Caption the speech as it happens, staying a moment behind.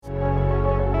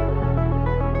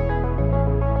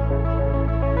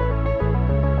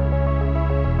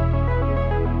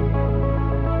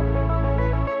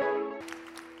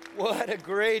What a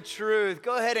great truth.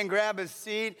 Go ahead and grab a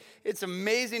seat. It's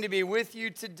amazing to be with you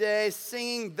today,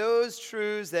 singing those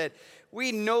truths that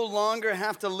we no longer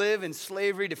have to live in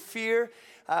slavery to fear,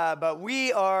 but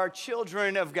we are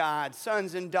children of God,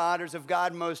 sons and daughters of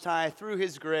God Most High through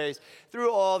His grace,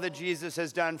 through all that Jesus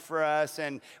has done for us.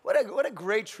 And what a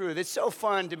great truth. It's so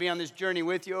fun to be on this journey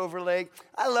with you, Overlake.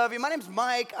 I love you. My name's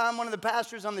Mike. I'm one of the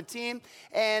pastors on the team,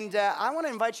 and I want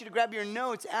to invite you to grab your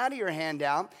notes out of your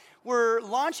handout. We're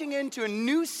launching into a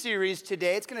new series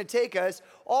today. It's going to take us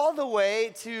all the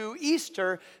way to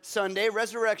Easter Sunday,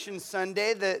 Resurrection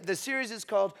Sunday. The series is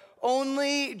called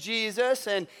Only Jesus.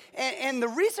 And the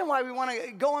reason why we want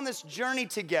to go on this journey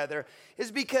together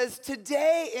is because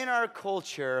today in our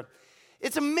culture,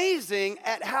 it's amazing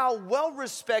at how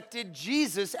well-respected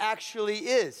Jesus actually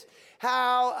is.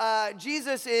 How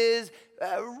Jesus is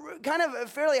kind of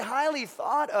fairly highly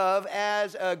thought of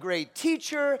as a great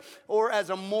teacher or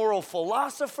as a moral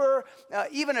philosopher,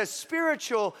 even a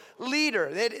spiritual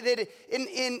leader. That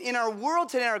in our world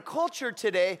today, in our culture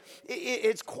today,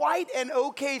 it's quite an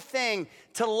okay thing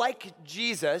to like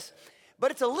Jesus. But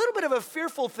it's a little bit of a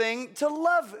fearful thing to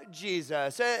love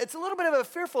Jesus. It's a little bit of a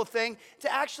fearful thing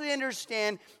to actually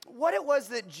understand what it was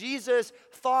that Jesus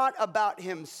thought about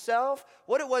himself,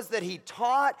 what it was that he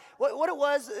taught, what it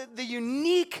was, the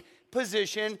unique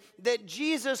position that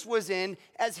Jesus was in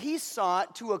as he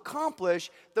sought to accomplish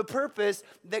the purpose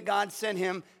that God sent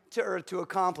him to earth to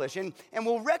accomplish. And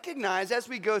we'll recognize as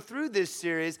we go through this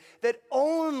series that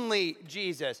only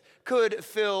Jesus could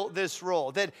fill this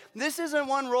role. That this isn't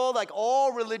one role like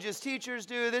all religious teachers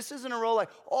do. This isn't a role like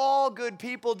all good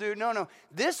people do. No.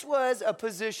 This was a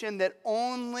position that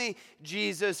only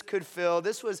Jesus could fill.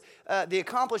 This was the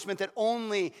accomplishment that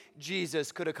only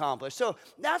Jesus could accomplish. So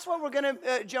that's what we're going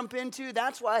to jump into.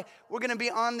 That's why we're going to be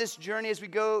on this journey as we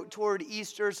go toward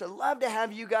Easter. So I'd love to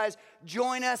have you guys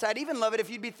join us. I'd even love it if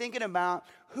you'd be thinking about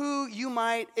who you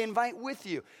might invite with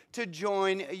you to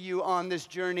join you on this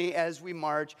journey as we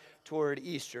march toward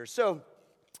Easter. So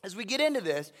as we get into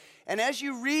this, and as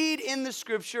you read in the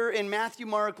scripture in Matthew,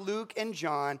 Mark, Luke, and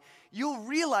John, you'll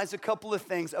realize a couple of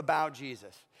things about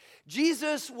Jesus.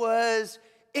 Jesus was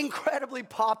incredibly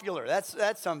popular.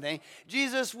 That's something.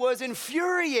 Jesus was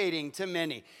infuriating to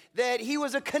many. That he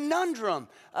was a conundrum.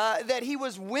 That he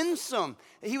was winsome.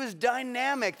 That he was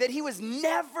dynamic. That he was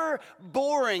never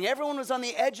boring. Everyone was on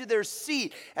the edge of their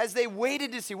seat as they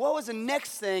waited to see what was the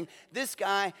next thing this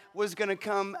guy was going to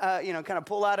come, kind of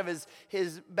pull out of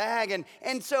his bag.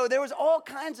 And so there was all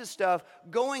kinds of stuff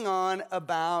going on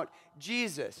about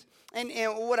Jesus. And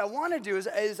what I want to do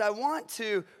is I want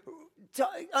to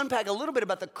unpack a little bit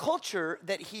about the culture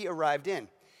that he arrived in.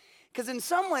 Because in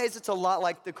some ways, it's a lot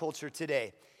like the culture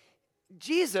today.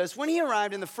 Jesus, when he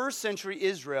arrived in the first century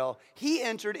Israel, he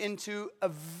entered into a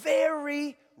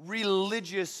very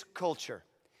religious culture.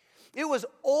 It was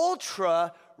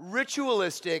ultra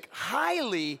ritualistic,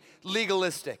 highly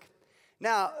legalistic.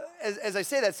 Now, as I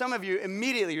say that, some of you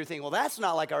immediately you're thinking, well, that's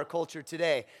not like our culture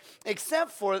today,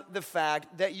 except for the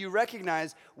fact that you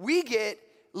recognize we get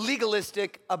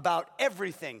legalistic about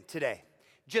everything today,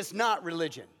 just not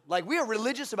religion. Like we are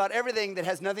religious about everything that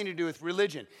has nothing to do with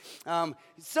religion.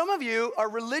 Some of you are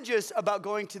religious about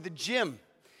going to the gym.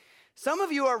 Some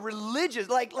of you are religious,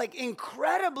 like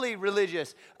incredibly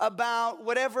religious about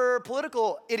whatever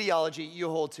political ideology you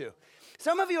hold to.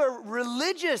 Some of you are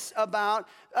religious about,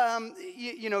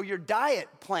 your diet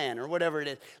plan or whatever it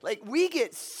is. Like we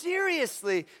get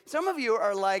seriously, some of you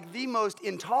are like the most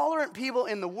intolerant people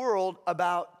in the world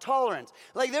about tolerance.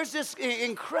 Like there's this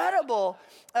incredible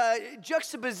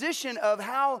juxtaposition of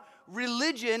how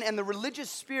religion and the religious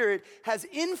spirit has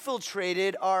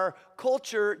infiltrated our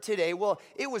culture today. Well,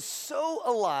 it was so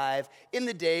alive in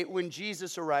the day when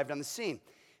Jesus arrived on the scene.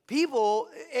 People,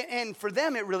 and for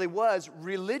them it really was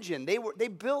religion. They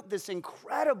built this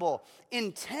incredible,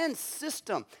 intense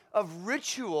system of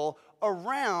ritual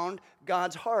around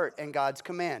God's heart and God's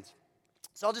commands.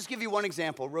 So I'll just give you one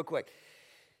example real quick.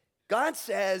 God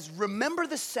says, remember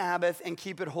the Sabbath and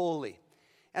keep it holy.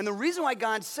 And the reason why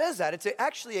God says that, it's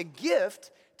actually a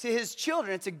gift to his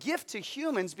children. It's a gift to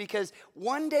humans because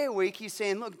one day a week he's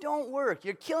saying, look, don't work.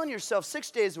 You're killing yourself 6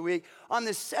 days a week. On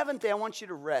the seventh day, I want you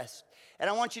to rest. And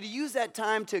I want you to use that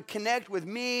time to connect with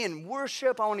me and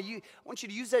worship. I want you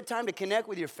to use that time to connect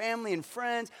with your family and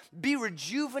friends. Be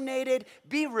rejuvenated,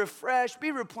 be refreshed,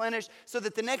 be replenished, so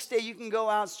that the next day you can go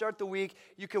out, start the week,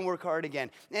 you can work hard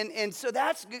again. And so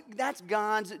that's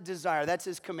God's desire. That's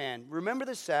his command. Remember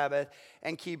the Sabbath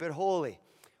and keep it holy.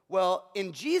 Well,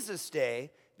 in Jesus'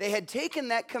 day, they had taken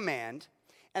that command,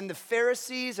 and the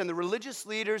Pharisees and the religious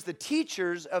leaders, the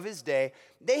teachers of his day,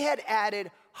 they had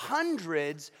added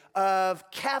hundreds of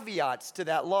caveats to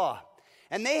that law.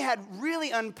 And they had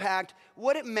really unpacked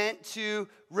what it meant to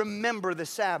remember the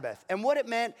Sabbath and what it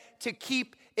meant to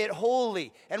keep it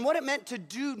holy and what it meant to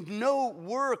do no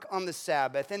work on the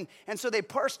Sabbath. And so they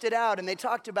parsed it out and they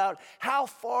talked about how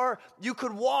far you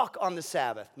could walk on the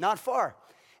Sabbath, not far,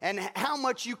 and how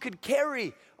much you could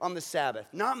carry on the Sabbath,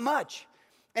 not much.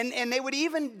 And they would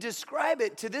even describe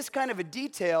it to this kind of a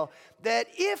detail that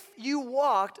if you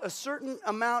walked a certain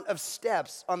amount of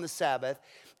steps on the Sabbath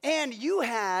and you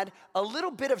had a little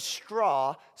bit of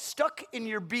straw stuck in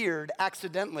your beard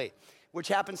accidentally, which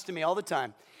happens to me all the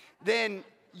time, then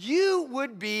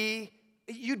you'd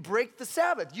break the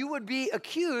Sabbath. You would be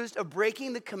accused of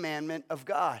breaking the commandment of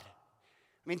God.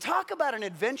 I mean, talk about an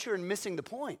adventure and missing the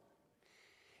point.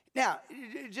 Now,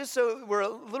 just so we're a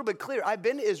little bit clear, I've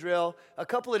been to Israel a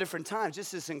couple of different times,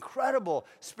 just this incredible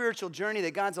spiritual journey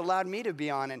that God's allowed me to be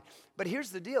on. But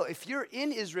here's the deal. If you're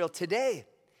in Israel today,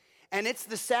 and it's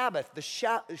the Sabbath, the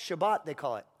Shabbat they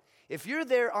call it, if you're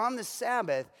there on the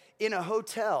Sabbath in a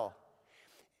hotel,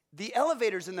 the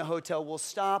elevators in the hotel will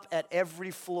stop at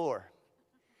every floor.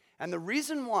 And the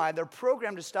reason why they're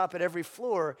programmed to stop at every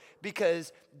floor,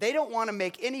 because they don't want to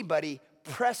make anybody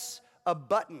press a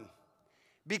button.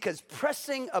 Because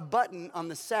pressing a button on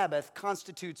the Sabbath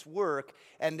constitutes work,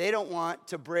 and they don't want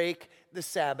to break the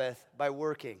Sabbath by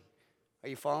working. Are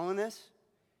you following this?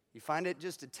 You find it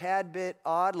just a tad bit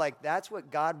odd? Like that's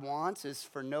what God wants, is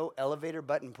for no elevator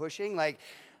button pushing?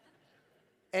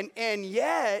 And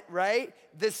yet, right,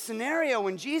 the scenario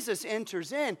when Jesus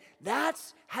enters in,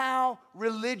 that's how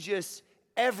religious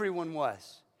everyone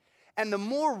was. And the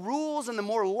more rules and the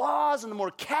more laws and the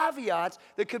more caveats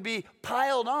that could be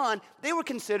piled on, they were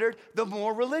considered the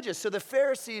more religious. So the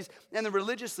Pharisees and the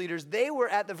religious leaders, they were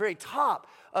at the very top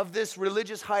of this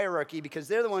religious hierarchy because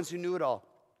they're the ones who knew it all.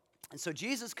 And so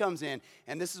Jesus comes in,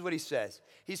 and this is what he says.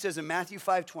 He says in Matthew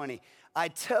 5:20, I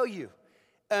tell you,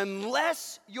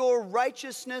 unless your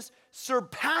righteousness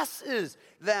surpasses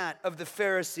that of the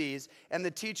Pharisees and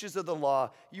the teachers of the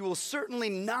law, you will certainly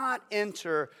not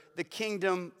enter the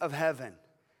kingdom of heaven.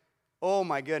 Oh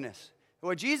my goodness.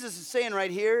 What Jesus is saying right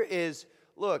here is,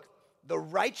 look, the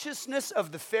righteousness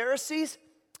of the Pharisees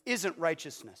isn't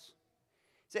righteousness.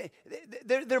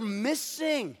 They're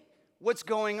missing what's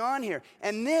going on here.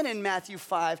 And then in Matthew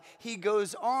 5, he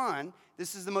goes on.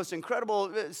 This is the most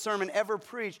incredible sermon ever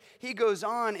preached. He goes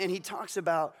on and he talks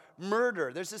about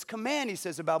murder. There's this command, he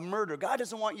says, about murder. God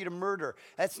doesn't want you to murder.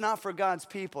 That's not for God's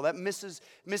people. That misses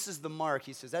the mark.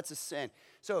 He says that's a sin.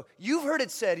 So you've heard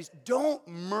it said, don't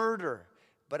murder.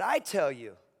 But I tell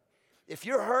you, if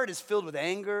your heart is filled with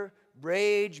anger,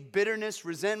 rage, bitterness,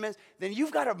 resentment, then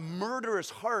you've got a murderous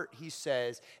heart, he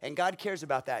says, and God cares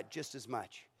about that just as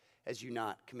much as you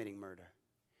not committing murder.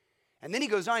 And then he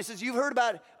goes on, he says, you've heard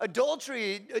about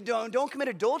adultery. Don't commit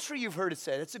adultery, you've heard it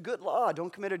said. It's a good law.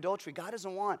 Don't commit adultery. God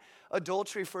doesn't want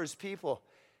adultery for his people.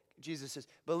 Jesus says,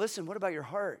 but listen, what about your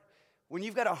heart? When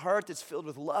you've got a heart that's filled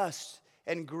with lust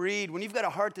and greed, when you've got a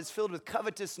heart that's filled with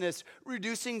covetousness,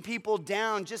 reducing people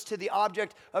down just to the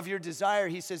object of your desire,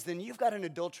 he says, then you've got an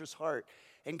adulterous heart.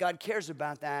 And God cares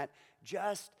about that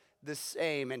just the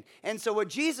same. And so what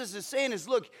Jesus is saying is,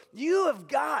 look, you have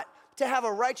got to have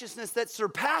a righteousness that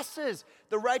surpasses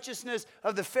the righteousness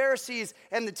of the Pharisees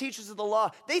and the teachers of the law.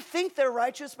 They think they're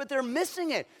righteous, but they're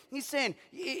missing it. He's saying,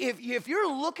 if you're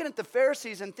looking at the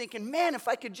Pharisees and thinking, man, if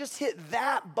I could just hit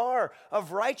that bar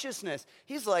of righteousness,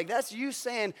 he's like, that's you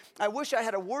saying, I wish I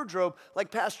had a wardrobe like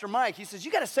Pastor Mike. He says,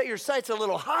 you got to set your sights a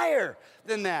little higher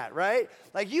than that, right?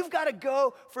 Like you've got to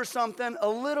go for something a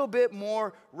little bit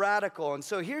more radical. And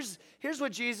so here's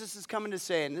what Jesus is coming to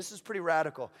say, and this is pretty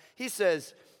radical. He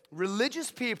says,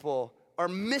 religious people are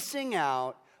missing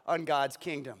out on God's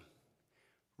kingdom.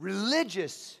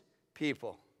 Religious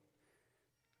people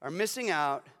are missing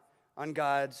out on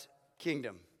God's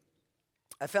kingdom.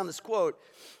 I found this quote.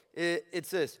 It's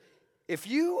this: if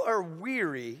you are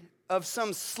weary of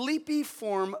some sleepy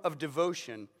form of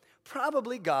devotion,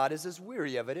 probably God is as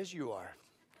weary of it as you are.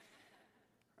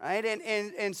 Right?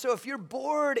 And so if you're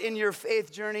bored in your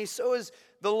faith journey, so is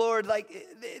the Lord. Like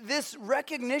this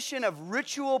recognition of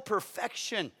ritual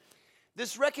perfection,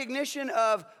 this recognition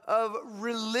of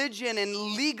religion and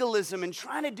legalism and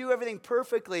trying to do everything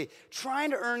perfectly,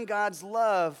 trying to earn God's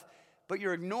love, but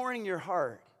you're ignoring your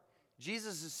heart.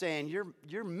 Jesus is saying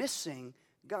you're missing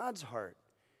God's heart.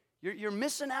 You're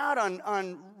missing out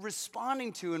on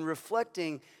responding to and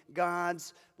reflecting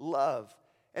God's love.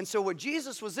 And so what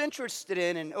Jesus was interested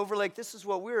in, and Overlake, this is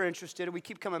what we're interested in, we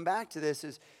keep coming back to this,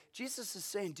 is Jesus is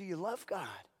saying, do you love God?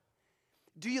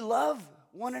 Do you love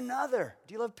one another?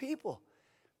 Do you love people?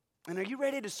 And are you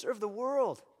ready to serve the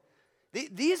world?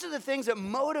 These are the things that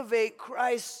motivate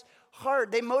Christ's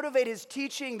heart. They motivate his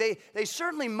teaching. They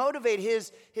certainly motivate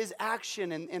his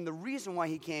action and the reason why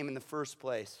he came in the first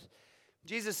place.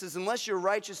 Jesus says, unless your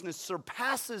righteousness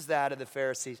surpasses that of the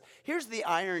Pharisees. Here's the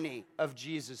irony of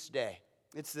Jesus' day.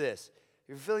 It's this.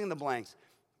 You're filling in the blanks.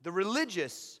 The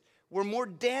religious were more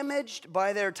damaged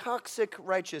by their toxic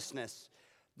righteousness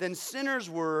than sinners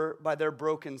were by their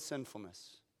broken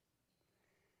sinfulness.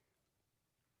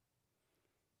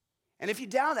 And if you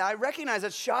doubt that, I recognize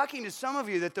that's shocking to some of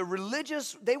you that the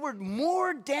religious, they were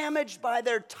more damaged by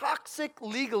their toxic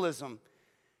legalism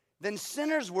than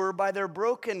sinners were by their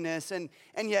brokenness. And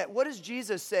yet, what does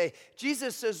Jesus say?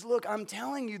 Jesus says, look, I'm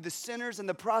telling you, the sinners and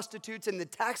the prostitutes and the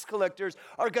tax collectors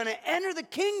are going to enter the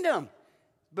kingdom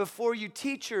before you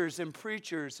teachers and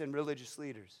preachers and religious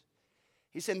leaders.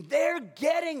 He said, they're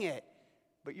getting it,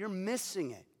 but you're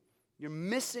missing it. You're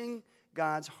missing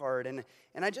God's heart. And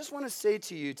I just want to say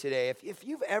to you today, if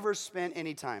you've ever spent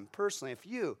any time, personally, if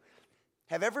you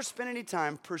have ever spent any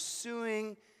time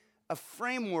pursuing a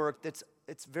framework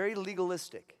it's very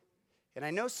legalistic, and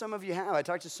I know some of you have. I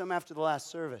talked to some after the last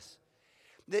service.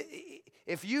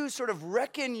 If you sort of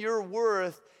reckon your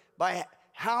worth by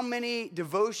how many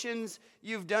devotions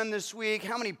you've done this week,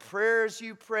 how many prayers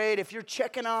you prayed, if you're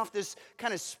checking off this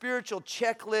kind of spiritual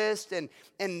checklist,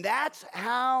 and that's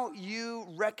how you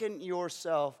reckon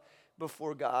yourself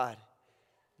before God,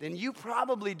 then you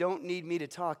probably don't need me to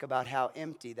talk about how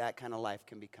empty that kind of life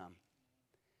can become,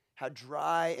 how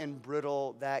dry and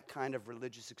brittle that kind of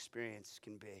religious experience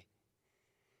can be.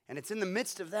 And it's in the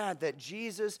midst of that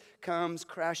Jesus comes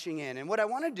crashing in. And what I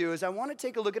want to do is I want to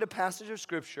take a look at a passage of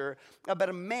Scripture about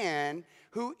a man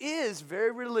who is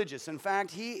very religious. In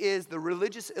fact, he is the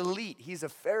religious elite. He's a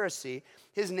Pharisee.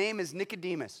 His name is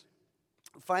Nicodemus.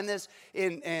 Find this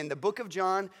in the book of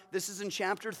John. This is in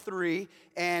chapter 3.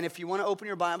 And if you want to open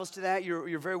your Bibles to that,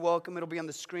 you're very welcome. It'll be on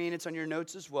the screen. It's on your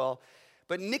notes as well.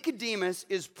 But Nicodemus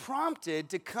is prompted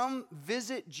to come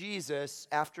visit Jesus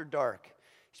after dark.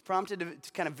 He's prompted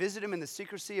to kind of visit him in the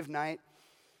secrecy of night.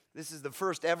 This is the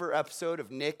first ever episode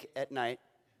of Nick at Night.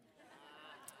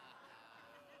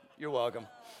 You're welcome.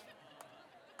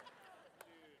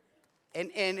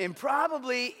 And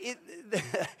probably,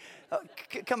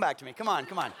 come back to me. Come on.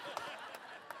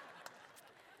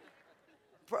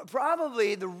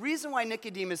 Probably the reason why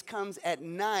Nicodemus comes at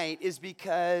night is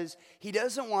because he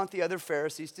doesn't want the other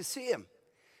Pharisees to see him.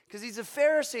 Because he's a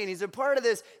Pharisee and he's a part of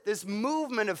this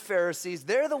movement of Pharisees.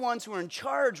 They're the ones who are in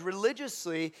charge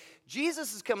religiously.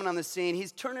 Jesus is coming on the scene.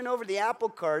 He's turning over the apple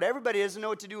cart. Everybody doesn't know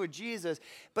what to do with Jesus.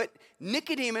 But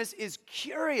Nicodemus is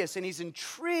curious and he's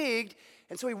intrigued.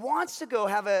 And so he wants to go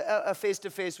have a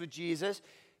face-to-face with Jesus.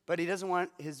 But he doesn't want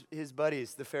his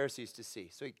buddies, the Pharisees, to see.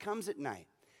 So he comes at night.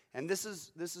 And this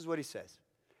is what he says.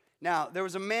 Now, there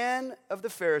was a man of the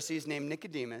Pharisees named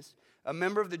Nicodemus, a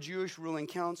member of the Jewish ruling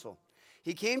council.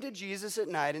 He came to Jesus at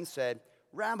night and said,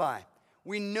 Rabbi,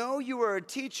 we know you are a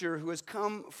teacher who has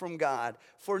come from God,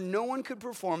 for no one could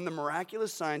perform the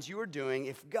miraculous signs you are doing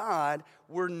if God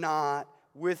were not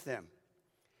with him.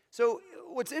 So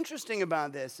what's interesting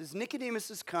about this is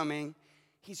Nicodemus is coming.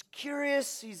 He's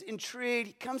curious. He's intrigued.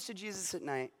 He comes to Jesus at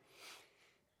night.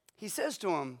 He says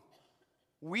to him,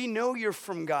 we know you're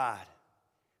from God.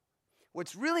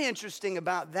 What's really interesting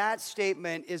about that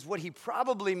statement is what he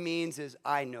probably means is,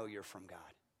 I know you're from God.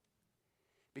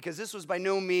 Because this was by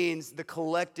no means the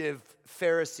collective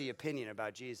Pharisee opinion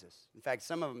about Jesus. In fact,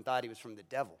 some of them thought he was from the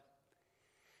devil.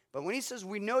 But when he says,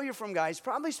 we know you're from God, he's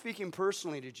probably speaking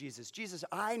personally to Jesus. Jesus,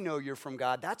 I know you're from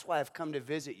God. That's why I've come to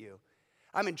visit you.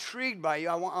 I'm intrigued by you.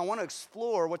 I want to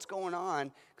explore what's going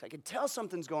on because I can tell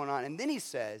something's going on. And then he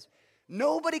says,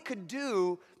 nobody could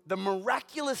do the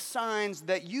miraculous signs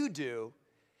that you do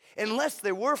unless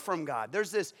they were from God.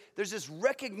 There's this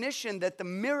recognition that the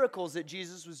miracles that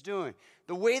Jesus was doing,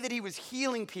 the way that he was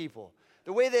healing people,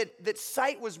 the way that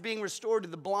sight was being restored to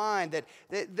the blind,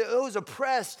 that those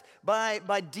oppressed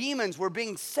by demons were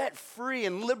being set free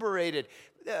and liberated.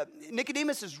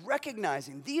 Nicodemus is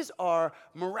recognizing these are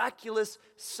miraculous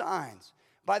signs.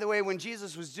 By the way, when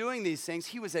Jesus was doing these things,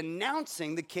 he was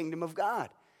announcing the kingdom of God.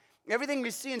 Everything we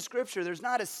see in Scripture, there's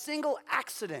not a single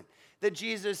accident that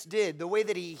Jesus did. The way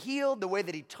that he healed, the way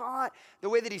that he taught, the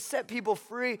way that he set people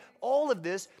free, all of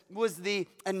this was the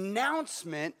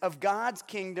announcement of God's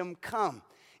kingdom come.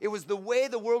 It was the way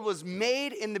the world was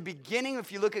made in the beginning.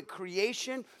 If you look at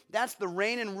creation, that's the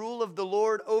reign and rule of the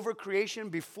Lord over creation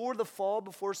before the fall,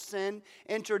 before sin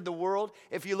entered the world.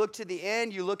 If you look to the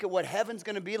end, you look at what heaven's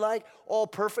going to be like, all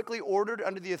perfectly ordered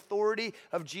under the authority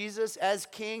of Jesus as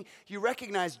king. You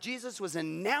recognize Jesus was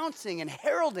announcing and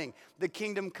heralding the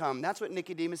kingdom come. That's what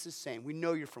Nicodemus is saying. We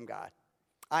know you're from God.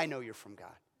 I know you're from God.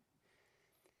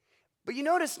 But you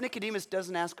notice Nicodemus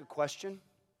doesn't ask a question.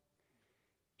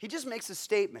 He just makes a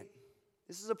statement.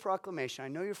 This is a proclamation. I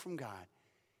know you're from God.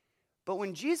 But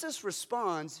when Jesus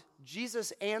responds,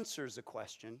 Jesus answers a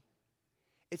question.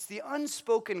 It's the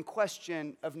unspoken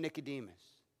question of Nicodemus.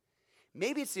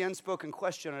 Maybe it's the unspoken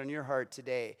question on your heart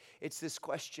today. It's this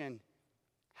question,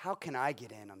 how can I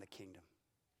get in on the kingdom?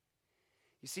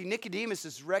 You see, Nicodemus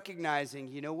is recognizing,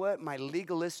 you know what? My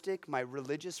legalistic, my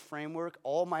religious framework,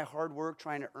 all my hard work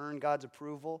trying to earn God's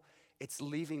approval, it's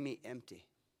leaving me empty.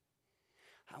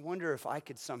 I wonder if I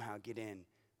could somehow get in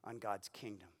on God's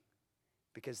kingdom,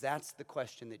 because that's the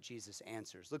question that Jesus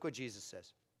answers. Look what Jesus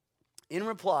says. In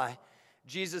reply,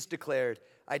 Jesus declared,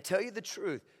 I tell you the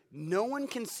truth, no one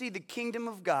can see the kingdom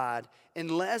of God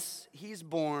unless he's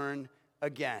born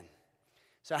again.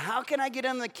 So how can I get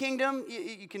in the kingdom?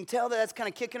 You can tell that that's kind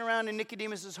of kicking around in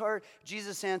Nicodemus' heart.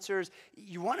 Jesus answers,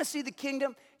 you want to see the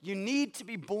kingdom? You need to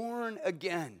be born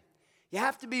again. You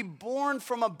have to be born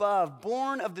from above,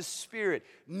 born of the Spirit,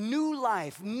 new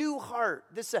life, new heart.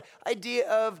 This idea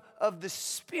of the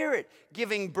Spirit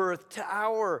giving birth to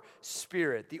our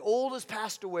spirit. The old has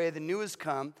passed away, the new has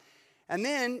come. And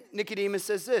then Nicodemus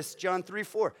says this, John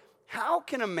 3:4. How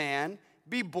can a man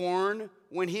be born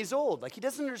when he's old? Like, he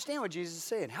doesn't understand what Jesus is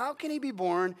saying. How can he be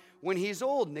born when he's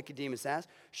old, Nicodemus asked.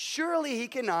 Surely he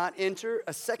cannot enter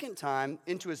a second time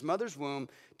into his mother's womb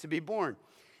to be born.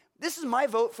 This is my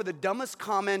vote for the dumbest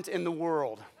comment in the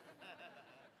world.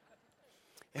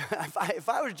 If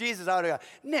I was Jesus, I would have gone,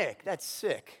 Nick, that's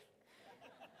sick.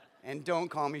 And don't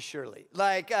call me Shirley.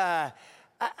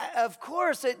 Of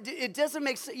course, it doesn't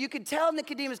make sense. You could tell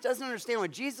Nicodemus doesn't understand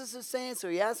what Jesus is saying, so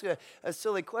he asks a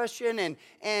silly question,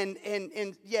 and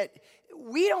yet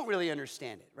we don't really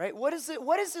understand it, right? What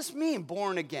does this mean,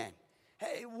 born again?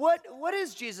 Hey, what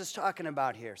is Jesus talking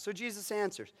about here? So Jesus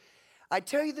answers, I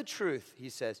tell you the truth, he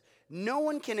says, no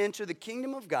one can enter the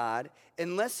kingdom of God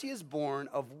unless he is born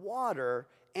of water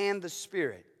and the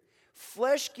Spirit.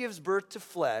 Flesh gives birth to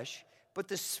flesh, but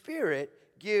the Spirit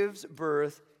gives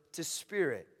birth to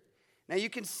spirit. Now you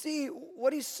can see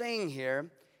what he's saying here.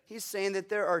 He's saying that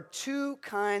there are two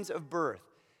kinds of birth.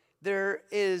 There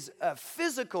is a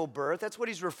physical birth. That's what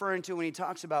he's referring to when he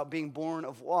talks about being born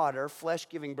of water, flesh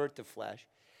giving birth to flesh.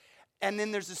 And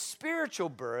then there's a spiritual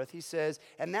birth, he says,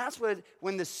 and that's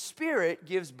when the Spirit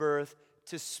gives birth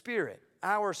to spirit,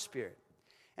 our spirit.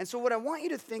 And so what I want you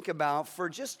to think about for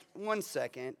just 1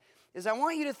 second is I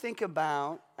want you to think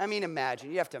about,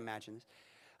 imagine, you have to imagine this.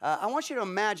 I want you to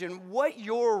imagine what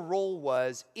your role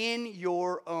was in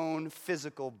your own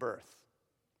physical birth.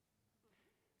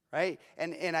 Right?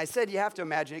 And I said you have to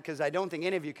imagine it because I don't think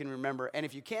any of you can remember. And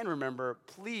if you can remember,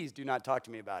 please do not talk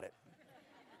to me about it.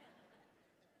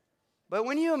 But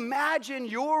when you imagine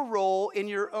your role in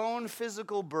your own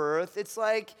physical birth, it's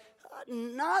like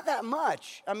not that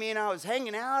much. I was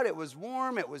hanging out, it was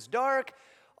warm, it was dark.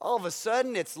 All of a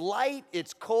sudden, it's light,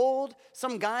 it's cold.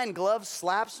 Some guy in gloves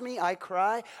slaps me, I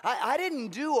cry. I didn't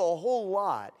do a whole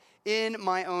lot in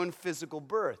my own physical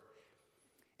birth.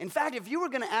 In fact, if you were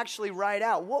going to actually write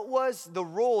out what was the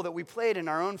role that we played in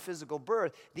our own physical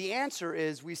birth, the answer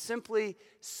is we simply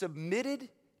submitted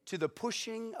to the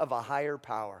pushing of a higher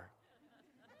power.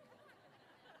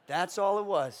 That's all it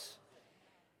was.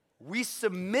 We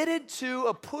submitted to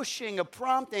a pushing, a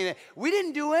prompting. We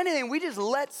didn't do anything. We just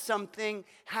let something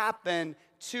happen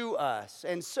to us.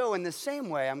 And so in the same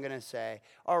way, I'm going to say,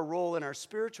 our role in our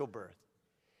spiritual birth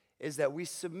is that we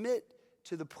submit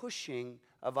to the pushing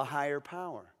of a higher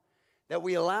power, that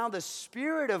we allow the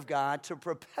Spirit of God to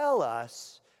propel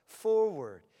us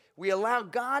forward. We allow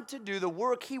God to do the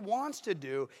work he wants to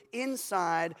do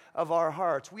inside of our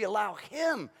hearts. We allow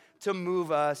him to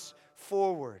move us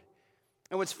forward.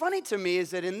 And what's funny to me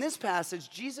is that in this passage,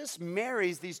 Jesus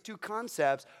marries these two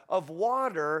concepts of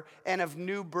water and of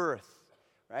new birth.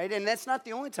 Right? And that's not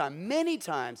the only time. Many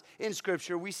times in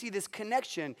Scripture, we see this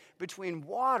connection between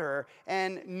water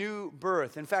and new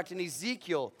birth. In fact, in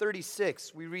Ezekiel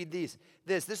 36, we read this.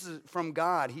 This is from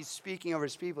God. He's speaking over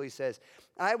his people. He says,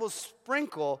 I will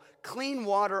sprinkle clean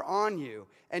water on you,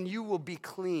 and you will be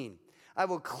clean. I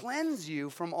will cleanse you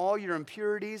from all your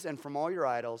impurities and from all your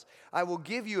idols. I will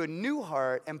give you a new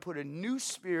heart and put a new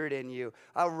spirit in you.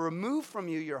 I will remove from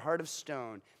you your heart of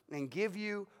stone and give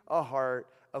you a heart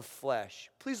of flesh.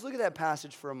 Please look at that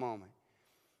passage for a moment.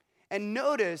 And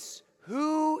notice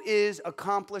who is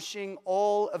accomplishing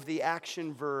all of the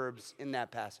action verbs in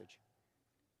that passage.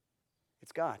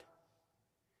 It's God.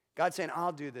 God's saying,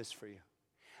 I'll do this for you.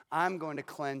 I'm going to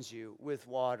cleanse you with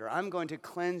water. I'm going to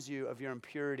cleanse you of your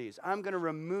impurities. I'm going to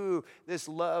remove this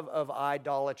love of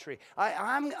idolatry.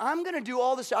 I'm going to do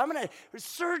all this. I'm going to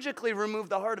surgically remove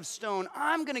the heart of stone.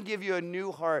 I'm going to give you a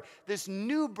new heart, this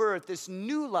new birth, this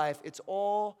new life. It's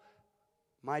all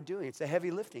my doing. It's the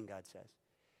heavy lifting, God says.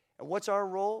 And what's our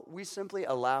role? We simply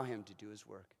allow him to do his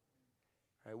work.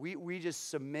 Right? We just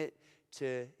submit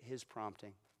to his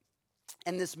prompting.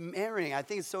 And this marrying, I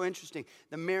think it's so interesting,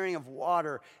 the marrying of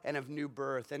water and of new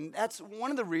birth. And that's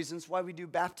one of the reasons why we do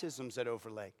baptisms at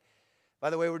Overlake. By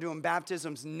the way, we're doing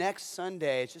baptisms next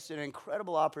Sunday. It's just an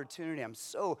incredible opportunity. I'm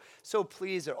so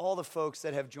pleased at all the folks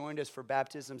that have joined us for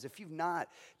baptisms. If you've not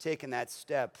taken that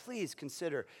step, please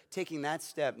consider taking that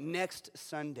step next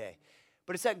Sunday.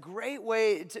 But it's that great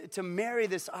way to marry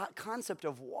this concept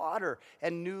of water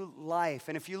and new life.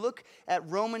 And if you look at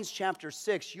Romans chapter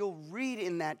 6, you'll read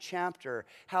in that chapter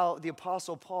how the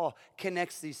Apostle Paul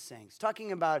connects these things,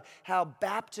 talking about how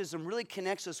baptism really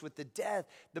connects us with the death,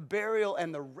 the burial,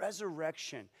 and the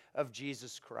resurrection of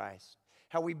Jesus Christ.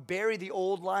 How we bury the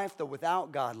old life, the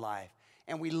without God life,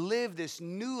 and we live this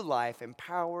new life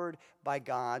empowered by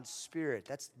God's Spirit.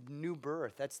 That's new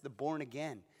birth. That's the born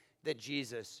again that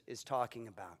Jesus is talking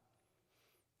about.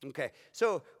 Okay,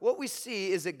 so what we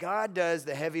see is that God does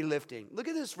the heavy lifting. Look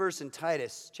at this verse in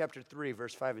Titus chapter 3,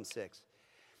 verse 5 and 6.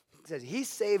 It says, he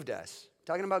saved us,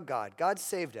 talking about God. God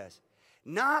saved us,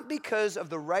 not because of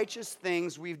the righteous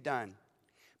things we've done,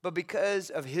 but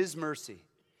because of his mercy.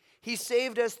 He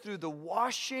saved us through the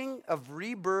washing of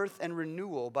rebirth and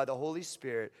renewal by the Holy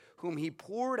Spirit, whom he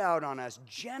poured out on us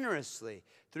generously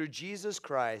through Jesus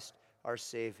Christ, our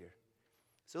Savior.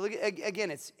 So look,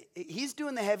 again, he's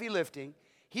doing the heavy lifting.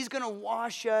 He's going to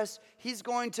wash us. He's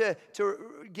going to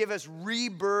give us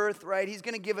rebirth, right? He's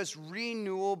going to give us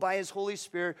renewal by his Holy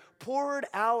Spirit poured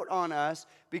out on us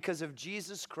because of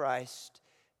Jesus Christ.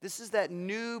 This is that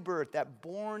new birth, that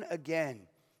born again.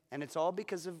 And it's all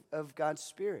because of God's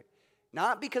Spirit,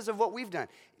 not because of what we've done.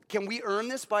 Can we earn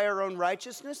this by our own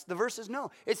righteousness? The verse says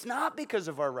no. It's not because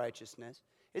of our righteousness.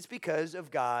 It's because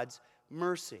of God's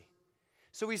mercy.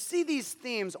 So we see these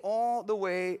themes all the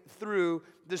way through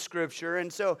the scripture.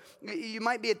 And so you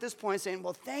might be at this point saying,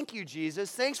 well, thank you,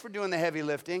 Jesus. Thanks for doing the heavy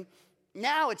lifting.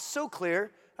 Now it's so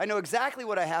clear. I know exactly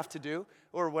what I have to do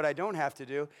or what I don't have to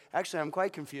do. Actually, I'm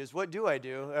quite confused. What do I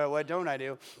do? What don't I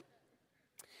do?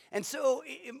 And so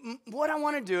what I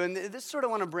want to do, and this sort of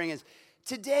want to bring is,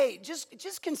 today,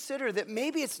 just consider that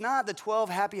maybe it's not the 12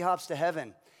 happy hops to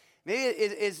heaven. Maybe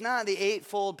it's not the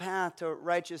eightfold path to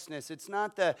righteousness. It's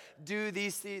not the do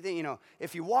these things,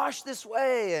 if you wash this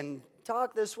way and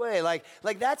talk this way. Like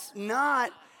that's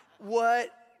not what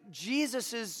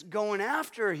Jesus is going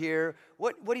after here.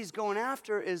 What he's going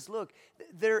after is, look,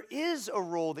 there is a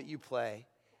role that you play,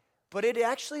 but it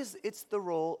actually it's the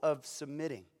role of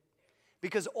submitting.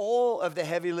 Because all of the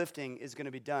heavy lifting is going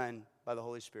to be done by the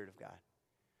Holy Spirit of God.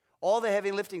 All the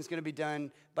heavy lifting is going to be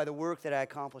done by the work that I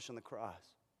accomplished on the cross.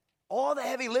 All the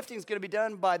heavy lifting is going to be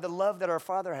done by the love that our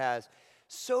Father has.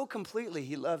 So completely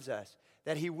he loves us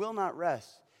that he will not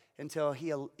rest until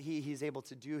he's able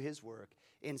to do his work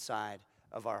inside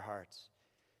of our hearts.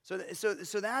 So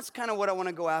that's kind of what I want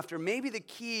to go after. Maybe the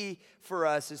key for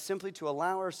us is simply to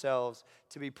allow ourselves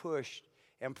to be pushed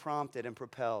and prompted and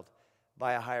propelled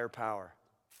by a higher power.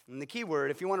 And the key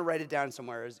word, if you want to write it down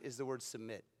somewhere, is the word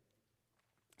submit.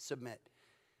 Submit.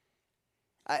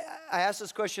 I asked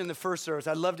this question in the first service.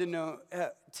 I'd love to know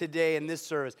today in this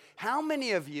service, how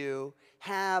many of you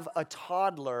have a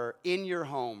toddler in your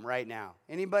home right now?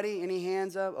 Anybody? Any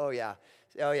hands up? Oh, yeah.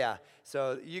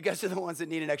 So you guys are the ones that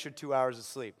need an extra 2 hours of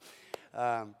sleep.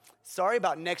 Sorry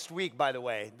about next week, by the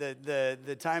way.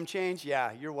 The time change?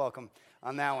 Yeah, you're welcome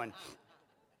on that one.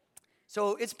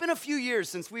 So it's been a few years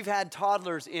since we've had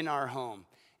toddlers in our home.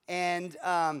 And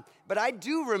but I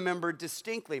do remember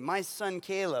distinctly my son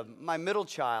Caleb, my middle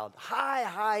child,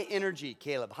 high energy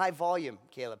Caleb, high volume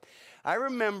Caleb. I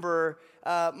remember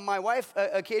my wife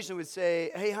occasionally would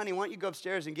say, hey, honey, why don't you go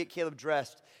upstairs and get Caleb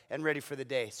dressed and ready for the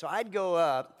day? So I'd go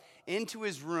up into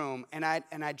his room, and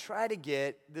I'd try to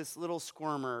get this little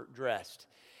squirmer dressed.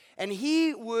 and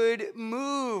he would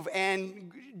move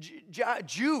and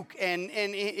juke, and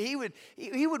he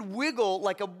would wiggle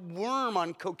like a worm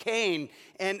on cocaine,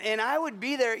 and I would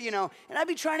be there, and I'd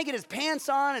be trying to get his pants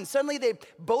on, and suddenly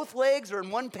both legs are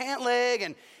in one pant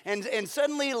leg, and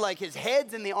suddenly like his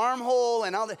head's in the armhole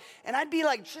and all that, and I'd be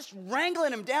like just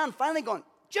wrangling him down, finally going,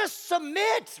 just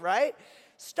submit, right?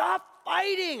 Stop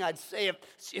fighting. I'd say,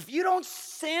 if you don't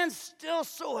stand still,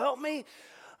 so help me,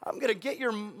 I'm going to get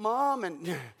your mom.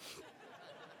 And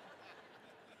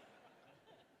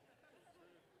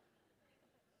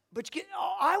but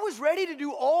I was ready to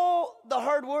do all the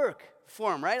hard work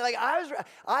for him, right? Like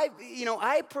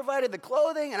I provided the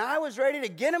clothing, and I was ready to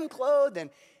get him clothed, and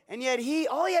yet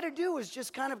all he had to do was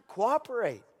just kind of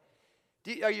cooperate.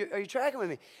 Are you tracking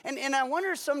with me? And I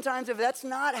wonder sometimes if that's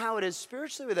not how it is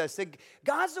spiritually with us. That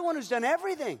God's the one who's done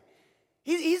everything.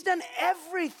 He's done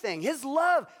everything. His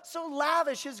love, so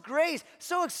lavish. His grace,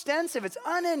 so extensive. It's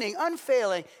unending,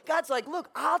 unfailing. God's like, look,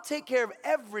 I'll take care of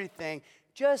everything.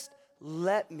 Just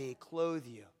let me clothe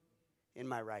you in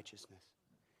my righteousness.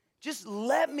 Just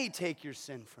let me take your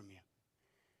sin from you.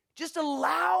 Just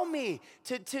allow me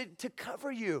to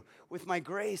cover you with my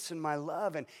grace and my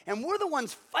love. And we're the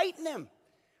ones fighting him.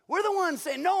 We're the ones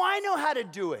saying, no, I know how to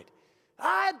do it.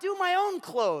 I do my own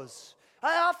clothes.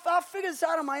 I'll figure this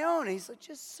out on my own. And he's like,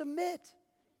 just submit.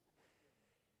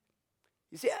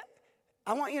 You see,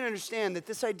 I want you to understand that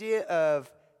this idea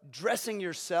of dressing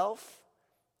yourself,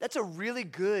 that's a really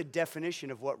good definition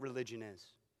of what religion is.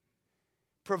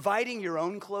 Providing your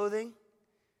own clothing.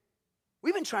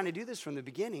 We've been trying to do this from the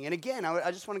beginning. And again,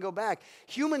 I just want to go back.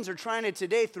 Humans are trying it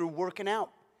today through working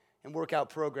out and workout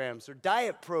programs or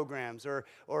diet programs or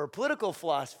political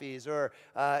philosophies or,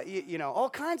 all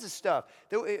kinds of stuff.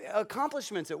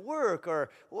 Accomplishments at work or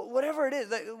whatever it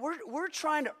is. We're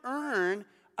trying to earn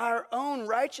our own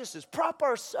righteousness, prop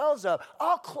ourselves up.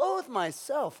 I'll clothe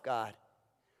myself, God.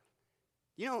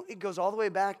 It goes all the way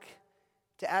back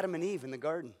to Adam and Eve in the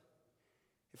garden.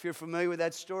 If you're familiar with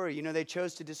that story, they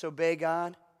chose to disobey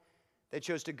God. They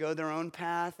chose to go their own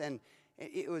path, and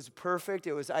it was perfect.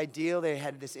 It was ideal. They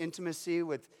had this intimacy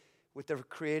with their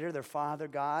Creator, their Father,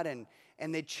 God,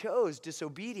 and they chose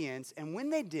disobedience. And when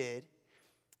they did,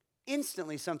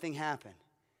 instantly something happened.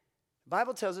 The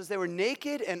Bible tells us they were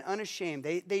naked and unashamed.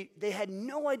 They had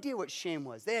no idea what shame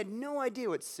was. They had no idea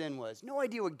what sin was, no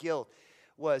idea what guilt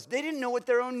was. They didn't know what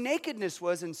their own nakedness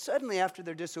was, and suddenly after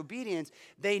their disobedience,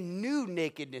 they knew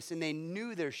nakedness and they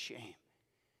knew their shame.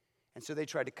 And so they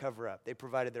tried to cover up. They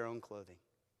provided their own clothing.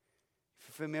 If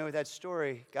you're familiar with that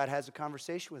story, God has a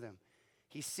conversation with them.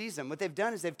 He sees them. What they've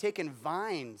done is they've taken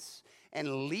vines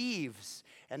and leaves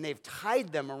and they've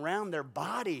tied them around their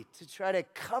body to try to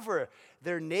cover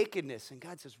their nakedness. And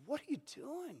God says, what are you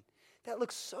doing? That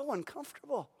looks so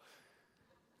uncomfortable.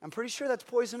 I'm pretty sure that's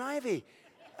poison ivy.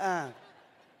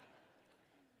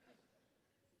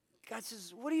 God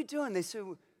says, what are you doing? They said,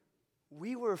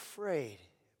 we were afraid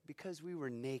because we were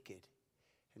naked,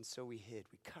 and so we hid,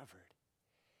 we covered.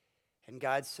 And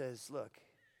God says, look,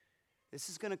 this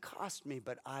is going to cost me,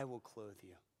 but I will clothe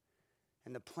you.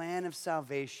 And the plan of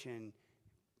salvation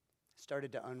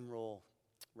started to unroll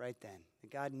right then.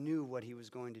 And God knew what he was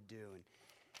going to do. And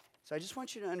so I just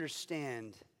want you to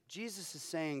understand, Jesus is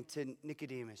saying to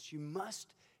Nicodemus, you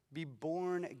must be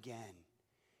born again.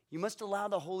 You must allow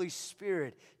the Holy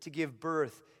Spirit to give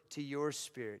birth to your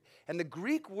spirit. And the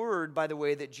Greek word, by the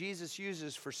way, that Jesus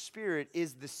uses for spirit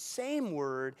is the same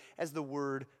word as the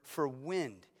word for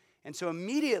wind. And so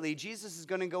immediately, Jesus is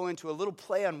going to go into a little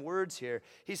play on words here.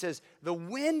 He says, the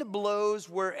wind blows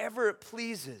wherever it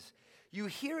pleases. You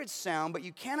hear its sound, but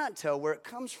you cannot tell where it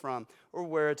comes from or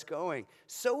where it's going.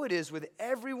 So it is with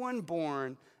everyone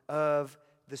born of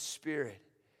the Spirit.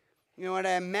 What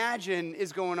I imagine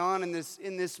is going on in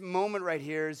this moment right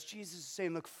here is Jesus is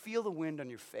saying, look, feel the wind on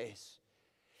your face.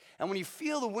 And when you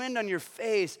feel the wind on your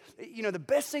face, the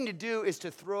best thing to do is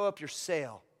to throw up your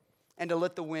sail and to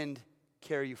let the wind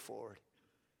carry you forward.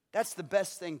 That's the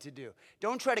best thing to do.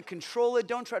 Don't try to control it.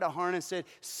 Don't try to harness it.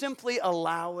 Simply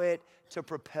allow it to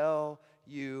propel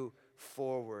you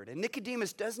forward. And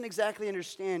Nicodemus doesn't exactly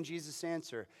understand Jesus'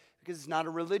 answer because it's not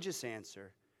a religious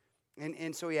answer.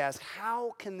 And so he asks,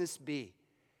 how can this be?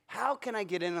 How can I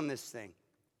get in on this thing?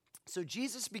 So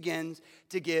Jesus begins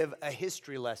to give a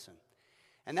history lesson.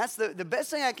 And that's the best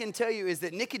thing I can tell you is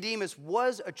that Nicodemus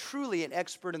was truly an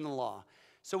expert in the law.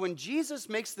 So when Jesus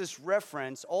makes this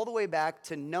reference all the way back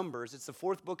to Numbers, it's the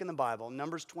fourth book in the Bible,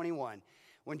 Numbers 21.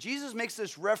 When Jesus makes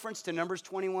this reference to Numbers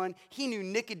 21, he knew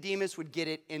Nicodemus would get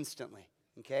it instantly.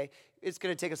 Okay? It's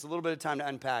going to take us a little bit of time to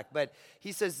unpack, but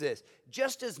he says this,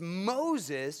 just as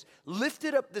Moses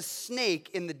lifted up the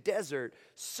snake in the desert,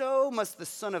 so must the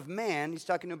Son of Man, he's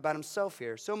talking about himself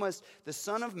here, so must the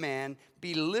Son of Man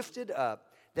be lifted up,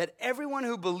 that everyone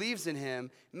who believes in him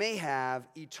may have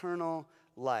eternal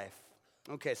life.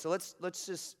 Okay, so let's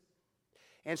just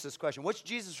answer this question. What's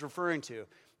Jesus referring to?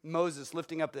 Moses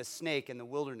lifting up the snake in the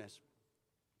wilderness.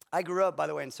 I grew up, by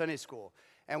the way, in Sunday school,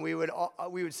 and we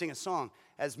would sing a song.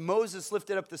 As Moses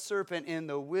lifted up the serpent in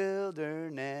the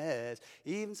wilderness,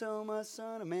 even so must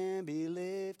Son of Man be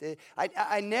lifted.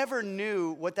 I never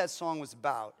knew what that song was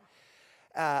about.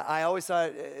 I always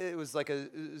thought it was like a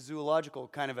zoological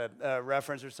kind of a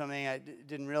reference or something. I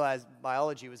didn't realize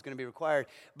biology was going to be required.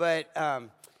 But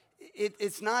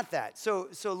it's not that. So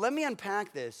let me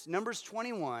unpack this. Numbers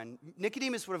 21,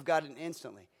 Nicodemus would have gotten it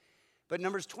instantly. But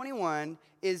Numbers 21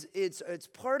 it's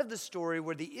part of the story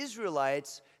where the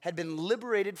Israelites had been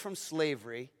liberated from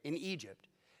slavery in Egypt.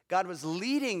 God was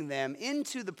leading them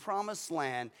into the promised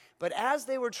land, but as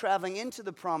they were traveling into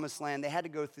the promised land, they had to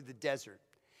go through the desert.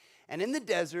 And in the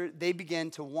desert, they began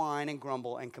to whine and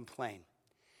grumble and complain.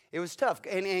 It was tough.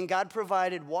 And God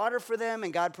provided water for them,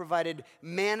 and God provided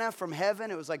manna from heaven.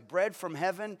 It was like bread from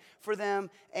heaven for them.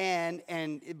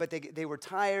 But they were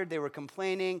tired, they were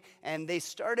complaining, and they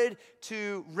started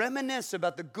to reminisce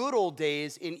about the good old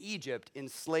days in Egypt in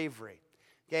slavery.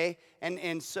 Okay?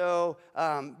 And so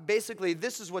basically,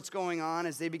 this is what's going on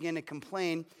as they begin to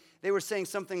complain. They were saying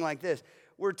something like this.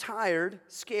 We're tired,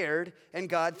 scared, and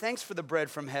God, thanks for the bread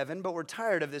from heaven, but we're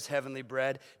tired of this heavenly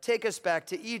bread. Take us back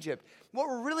to Egypt. What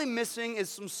we're really missing is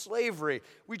some slavery.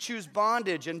 We choose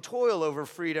bondage and toil over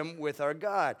freedom with our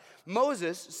God.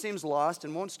 Moses seems lost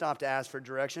and won't stop to ask for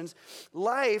directions.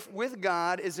 Life with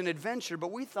God is an adventure,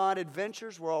 but we thought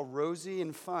adventures were all rosy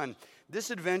and fun. This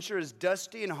adventure is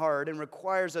dusty and hard and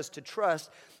requires us to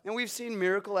trust, and we've seen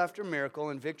miracle after miracle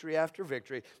and victory after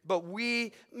victory, but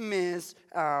we miss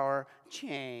our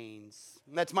chains.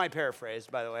 That's my paraphrase,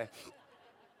 by the way.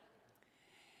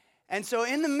 And so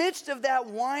in the midst of that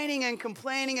whining and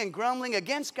complaining and grumbling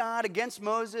against God, against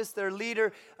Moses, their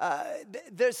leader,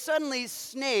 there's suddenly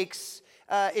snakes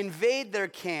invade their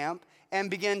camp and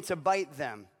begin to bite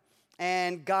them.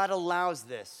 And God allows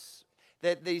this,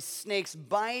 that these snakes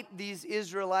bite these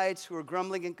Israelites who are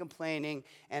grumbling and complaining,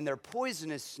 and they're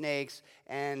poisonous snakes,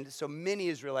 and so many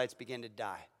Israelites begin to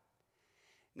die.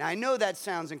 Now, I know that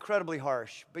sounds incredibly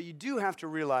harsh, but you do have to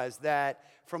realize that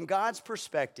from God's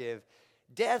perspective,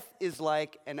 death is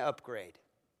like an upgrade,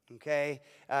 okay?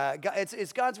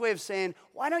 It's God's way of saying,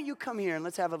 why don't you come here and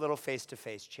let's have a little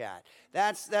face-to-face chat?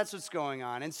 That's what's going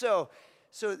on. And so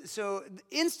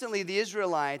instantly the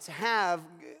Israelites have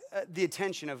the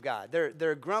attention of God.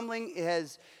 Their grumbling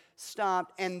has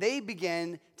stopped, and they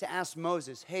begin to ask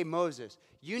Moses, hey, Moses,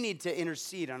 you need to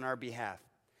intercede on our behalf.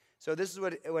 So this is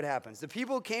what happens. The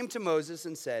people came to Moses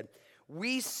and said,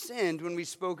 we sinned when we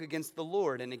spoke against the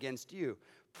Lord and against you.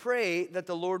 Pray that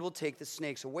the Lord will take the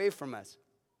snakes away from us.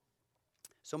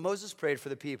 So Moses prayed for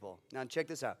the people. Now check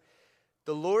this out.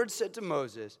 The Lord said to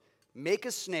Moses, make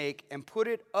a snake and put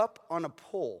it up on a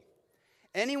pole.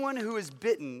 Anyone who is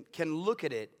bitten can look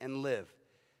at it and live.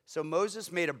 So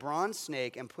Moses made a bronze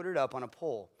snake and put it up on a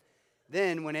pole.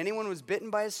 Then when anyone was bitten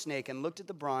by a snake and looked at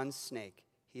the bronze snake,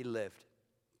 he lived.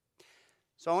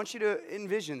 So I want you to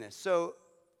envision this. So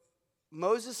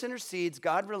Moses intercedes,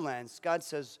 God relents. God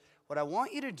says, what I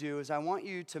want you to do is I want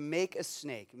you to make a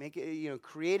snake.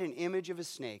 Create an image of a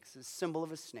snake. It's a symbol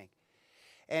of a snake.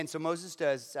 And so Moses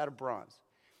does. It's out of bronze.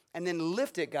 And then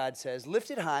lift it, God says.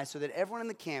 Lift it high so that everyone in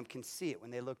the camp can see it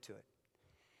when they look to it.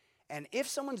 And if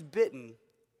someone's bitten,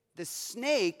 the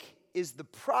snake is the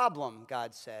problem,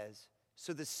 God says.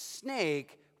 So the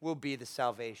snake will be the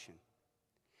salvation.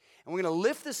 And we're going to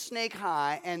lift the snake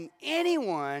high, and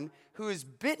anyone who is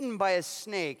bitten by a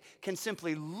snake can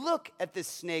simply look at this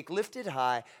snake lifted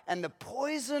high, and the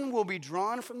poison will be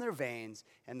drawn from their veins,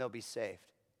 and they'll be saved.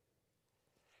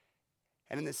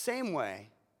 And in the same way,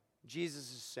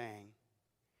 Jesus is saying,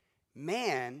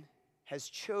 man has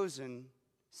chosen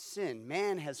sin.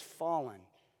 Man has fallen.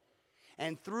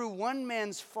 And through one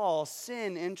man's fall,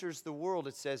 sin enters the world,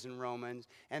 it says in Romans,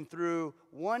 and through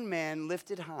one man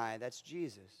lifted high, that's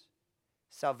Jesus,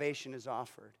 salvation is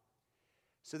offered.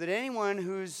 So that anyone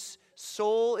whose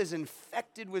soul is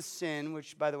infected with sin,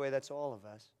 which, by the way, that's all of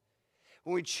us,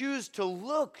 when we choose to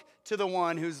look to the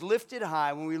one who's lifted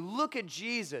high, when we look at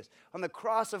Jesus on the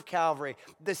cross of Calvary,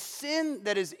 the sin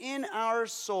that is in our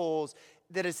souls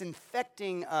that is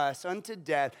infecting us unto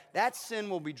death, that sin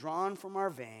will be drawn from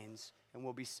our veins and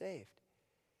we'll be saved.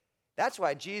 That's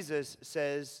why Jesus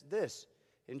says this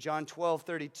in John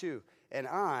 12:32. And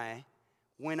I,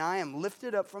 when I am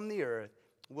lifted up from the earth,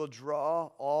 will draw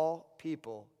all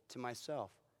people to myself.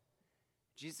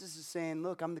 Jesus is saying,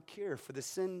 look, I'm the cure for the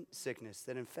sin sickness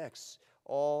that infects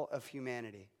all of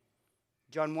humanity.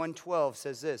 John 1:12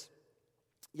 says this,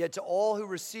 yet to all who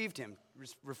received him,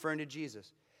 referring to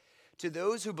Jesus, to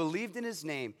those who believed in his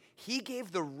name, he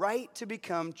gave the right to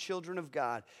become children of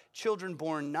God, children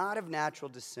born not of natural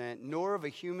descent, nor of a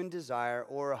human desire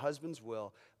or a husband's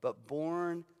will, but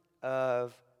born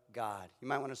of God. You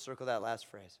might want to circle that last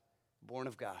phrase, born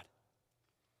of God.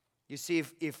 You see,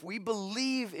 if we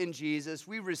believe in Jesus,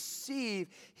 we receive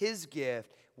his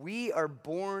gift, we are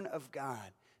born of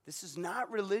God. This is not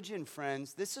religion,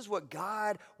 friends. This is what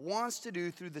God wants to do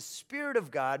through the Spirit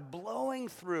of God blowing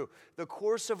through the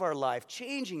course of our life,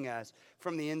 changing us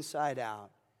from the inside out.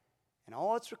 And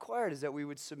all that's required is that we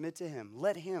would submit to him.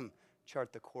 Let him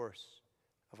chart the course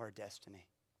of our destiny.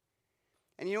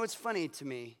 And you know what's funny to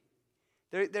me?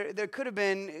 There could have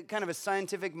been kind of a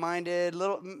scientific-minded,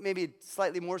 little, maybe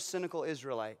slightly more cynical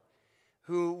Israelite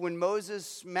who, when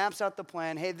Moses maps out the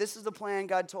plan, hey, this is the plan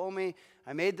God told me.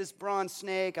 I made this bronze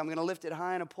snake. I'm going to lift it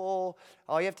high on a pole.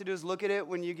 All you have to do is look at it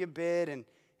when you get bid.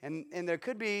 And there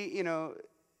could be,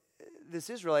 this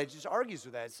Israelite just argues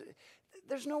with that.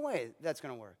 There's no way that's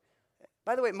going to work.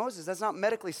 By the way, Moses, that's not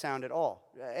medically sound at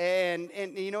all. And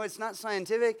it's not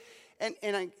scientific.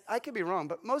 And I could be wrong,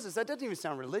 but Moses, that doesn't even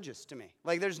sound religious to me.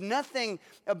 Like, there's nothing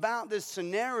about this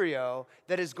scenario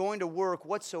that is going to work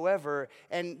whatsoever,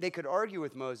 and they could argue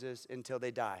with Moses until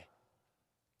they die.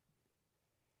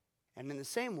 And in the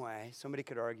same way, somebody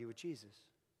could argue with Jesus.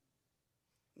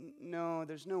 No,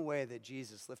 there's no way that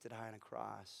Jesus lifted high on a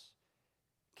cross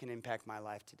can impact my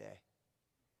life today.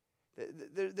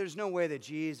 There's no way that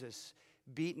Jesus,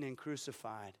 beaten and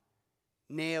crucified,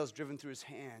 nails driven through his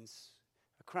hands,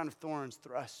 a crown of thorns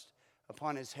thrust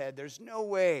upon his head. There's no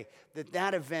way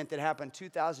that event that happened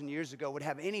 2,000 years ago would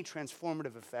have any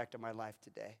transformative effect on my life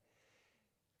today.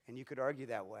 And you could argue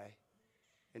that way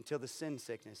until the sin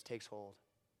sickness takes hold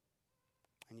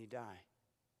and you die.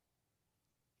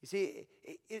 You see,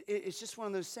 it's just one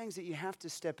of those things that you have to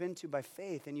step into by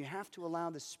faith, and you have to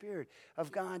allow the Spirit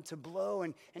of God to blow,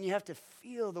 and you have to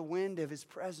feel the wind of his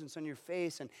presence on your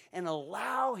face and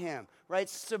allow him, right?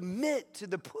 Submit to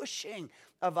the pushing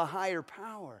of a higher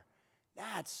power.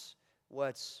 That's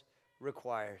what's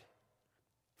required.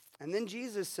 And then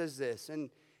Jesus says this,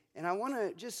 and I want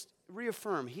to just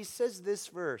reaffirm. He says this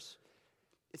verse.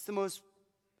 It's the most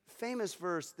famous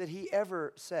verse that he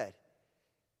ever said.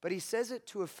 But he says it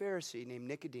to a Pharisee named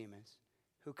Nicodemus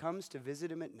who comes to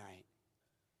visit him at night.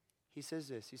 He says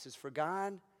this. He says, for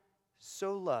God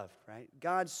so loved, right?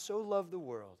 God so loved the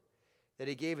world that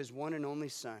he gave his one and only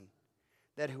Son,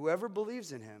 that whoever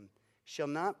believes in him shall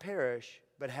not perish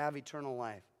but have eternal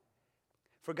life.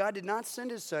 For God did not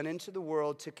send his Son into the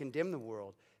world to condemn the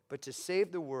world, but to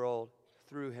save the world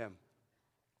through him.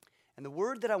 And the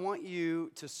word that I want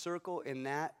you to circle in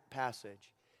that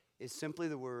passage is simply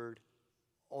the word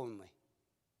only.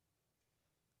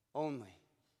 Only.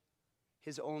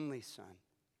 His only Son.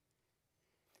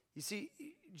 You see,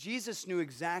 Jesus knew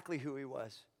exactly who he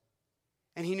was.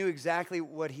 And he knew exactly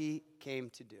what he came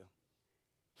to do.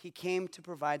 He came to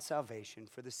provide salvation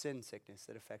for the sin sickness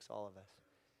that affects all of us.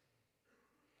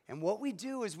 And what we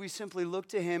do is we simply look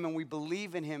to him and we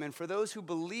believe in him. And for those who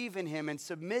believe in him and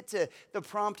submit to the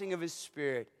prompting of his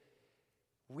Spirit,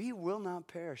 we will not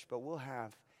perish, but we'll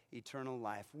have eternal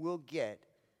life. We'll get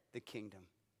the kingdom.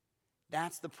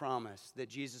 That's the promise that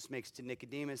Jesus makes to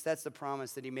Nicodemus. That's the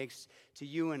promise that he makes to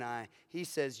you and I. He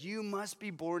says, you must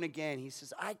be born again. He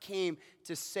says, I came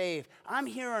to save. I'm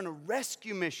here on a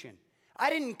rescue mission. I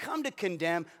didn't come to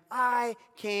condemn. I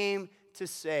came to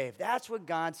save. That's what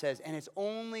God says. And it's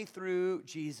only through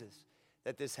Jesus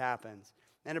that this happens.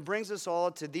 And it brings us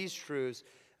all to these truths.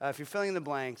 If you're filling in the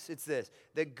blanks, it's this: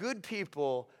 that good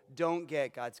people don't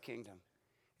get God's kingdom.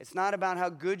 It's not about how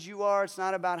good you are. It's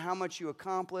not about how much you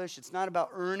accomplish. It's not about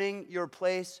earning your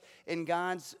place in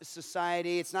God's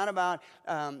society. It's not about,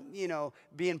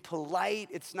 being polite.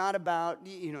 It's not about,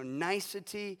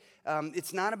 nicety.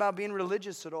 It's not about being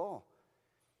religious at all.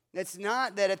 It's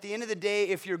not that at the end of the day,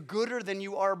 if you're gooder than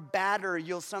you are badder,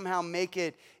 you'll somehow make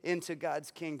it into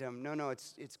God's kingdom. No,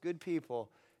 it's good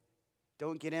people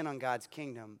don't get in on God's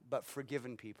kingdom, but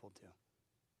forgiven people do.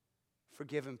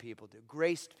 Forgiven people do.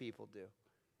 Graced people do.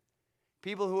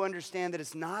 People who understand that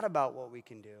it's not about what we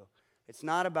can do. It's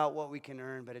not about what we can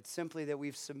earn, but it's simply that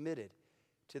we've submitted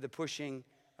to the pushing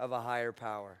of a higher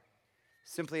power.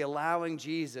 Simply allowing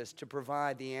Jesus to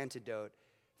provide the antidote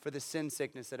for the sin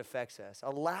sickness that affects us.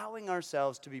 Allowing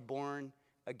ourselves to be born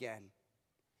again.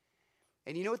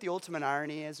 And you know what the ultimate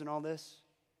irony is in all this?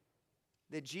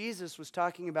 That Jesus was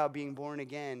talking about being born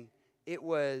again. It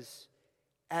was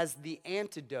as the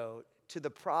antidote to the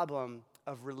problem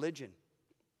of religion.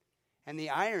 And the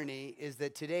irony is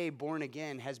that today, born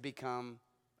again has become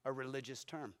a religious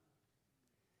term.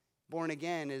 Born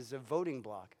again is a voting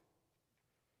block.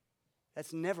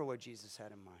 That's never what Jesus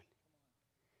had in mind.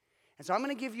 And so I'm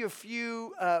going to give you a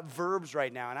few verbs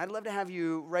right now. And I'd love to have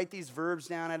you write these verbs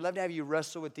down. I'd love to have you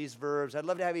wrestle with these verbs. I'd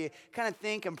love to have you kind of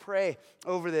think and pray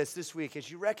over this week as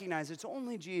you recognize it's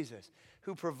only Jesus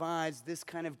who provides this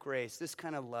kind of grace, this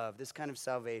kind of love, this kind of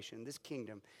salvation, this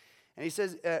kingdom. And he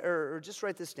says, or just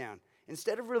write this down.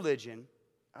 Instead of religion,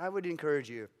 I would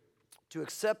encourage you to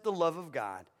accept the love of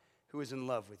God who is in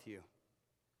love with you.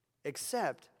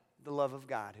 Accept the love of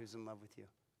God who's in love with you.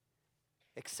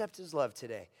 Accept his love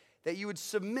today. That you would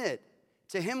submit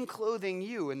to him clothing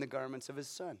you in the garments of his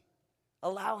Son.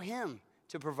 Allow him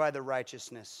to provide the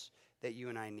righteousness that you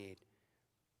and I need.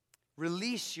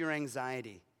 Release your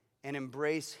anxiety and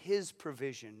embrace his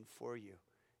provision for you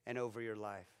and over your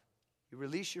life. You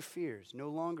release your fears, no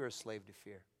longer a slave to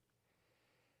fear.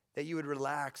 That you would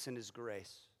relax in his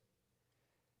grace.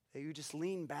 That you just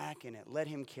lean back in it, let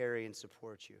him carry and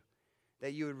support you.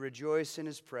 That you would rejoice in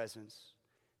his presence.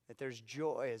 That there's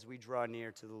joy as we draw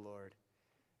near to the Lord.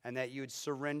 And that you would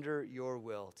surrender your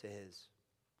will to his.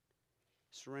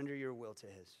 Surrender your will to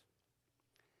his.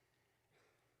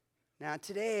 Now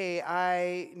today,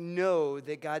 I know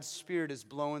that God's Spirit is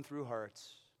blowing through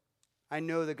hearts. I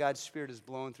know that God's Spirit is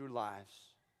blowing through lives.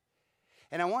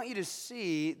 And I want you to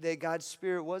see that God's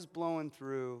Spirit was blowing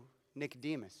through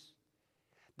Nicodemus.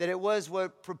 That it was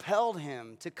what propelled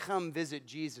him to come visit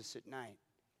Jesus at night.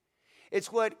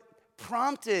 It's what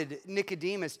prompted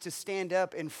Nicodemus to stand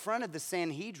up in front of the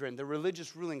Sanhedrin, the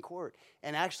religious ruling court,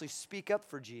 and actually speak up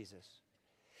for Jesus.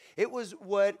 It was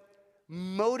what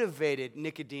motivated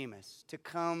Nicodemus to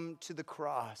come to the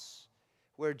cross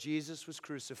where Jesus was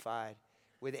crucified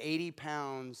with 80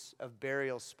 pounds of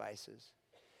burial spices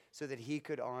so that he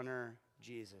could honor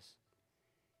Jesus.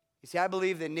 You see, I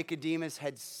believe that Nicodemus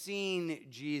had seen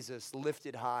Jesus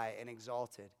lifted high and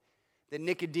exalted. That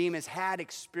Nicodemus had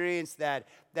experienced that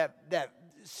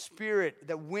spirit,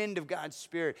 the wind of God's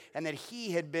Spirit, and that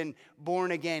he had been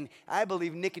born again. I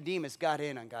believe Nicodemus got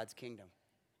in on God's kingdom.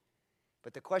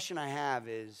 But the question I have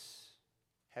is,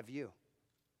 have you?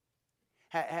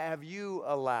 Have you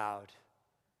allowed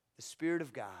the Spirit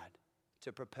of God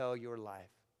to propel your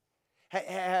life?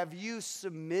 Have you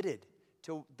submitted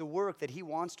to the work that he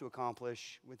wants to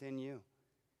accomplish within you?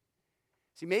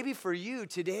 See, maybe for you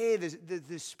today,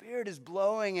 the Spirit is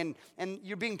blowing and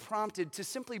you're being prompted to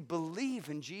simply believe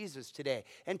in Jesus today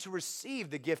and to receive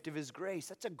the gift of his grace.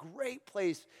 That's a great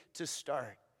place to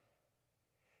start.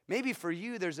 Maybe for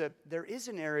you, there is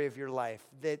an area of your life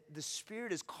that the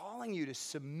Spirit is calling you to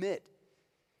submit.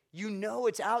 You know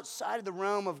it's outside of the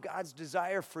realm of God's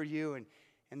desire for you,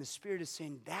 and the Spirit is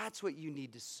saying, that's what you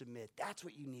need to submit. That's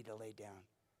what you need to lay down.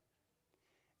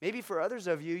 Maybe for others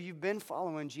of you, you've been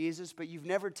following Jesus, but you've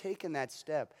never taken that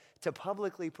step to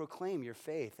publicly proclaim your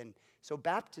faith. And so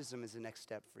baptism is the next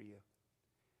step for you.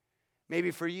 Maybe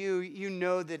for you, you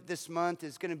know that this month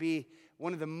is going to be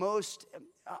one of the most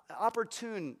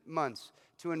opportune months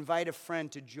to invite a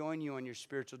friend to join you on your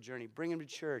spiritual journey. Bring him to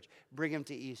church. Bring him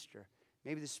to Easter.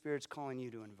 Maybe the Spirit's calling you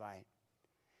to invite.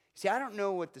 See, I don't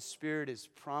know what the Spirit is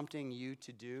prompting you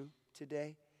to do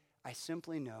today. I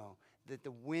simply know that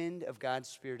the wind of God's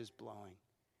Spirit is blowing.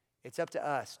 It's up to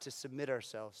us to submit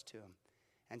ourselves to him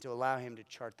and to allow him to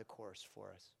chart the course for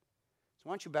us. So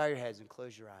why don't you bow your heads and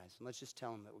close your eyes, and let's just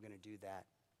tell him that we're going to do that.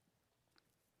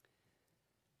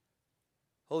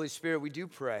 Holy Spirit, we do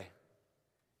pray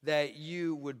that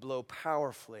you would blow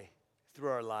powerfully through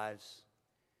our lives.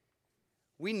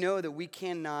 We know that we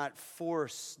cannot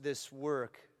force this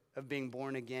work of being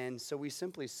born again, so we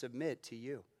simply submit to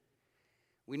you.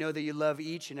 We know that you love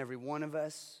each and every one of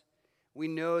us. We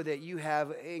know that you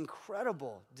have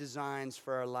incredible designs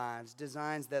for our lives,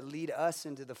 designs that lead us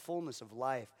into the fullness of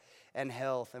life and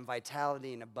health and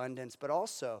vitality and abundance, but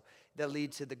also that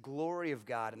lead to the glory of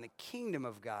God and the kingdom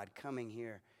of God coming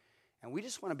here. And we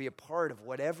just want to be a part of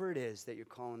whatever it is that you're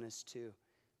calling us to.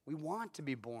 We want to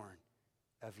be born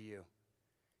of you.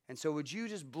 And so would you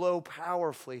just blow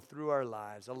powerfully through our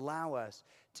lives, allow us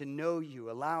to know you,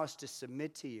 allow us to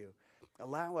submit to you,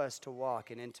 allow us to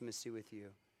walk in intimacy with you.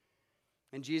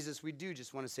 And Jesus, we do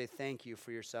just want to say thank you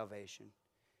for your salvation.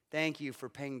 Thank you for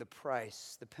paying the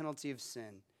price, the penalty of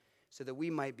sin, so that we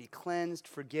might be cleansed,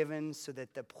 forgiven, so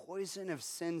that the poison of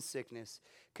sin sickness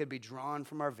could be drawn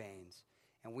from our veins,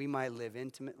 and we might live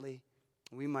intimately,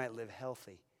 we might live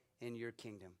healthy in your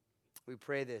kingdom. We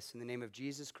pray this in the name of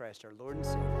Jesus Christ, our Lord and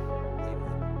Savior.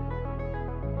 Amen.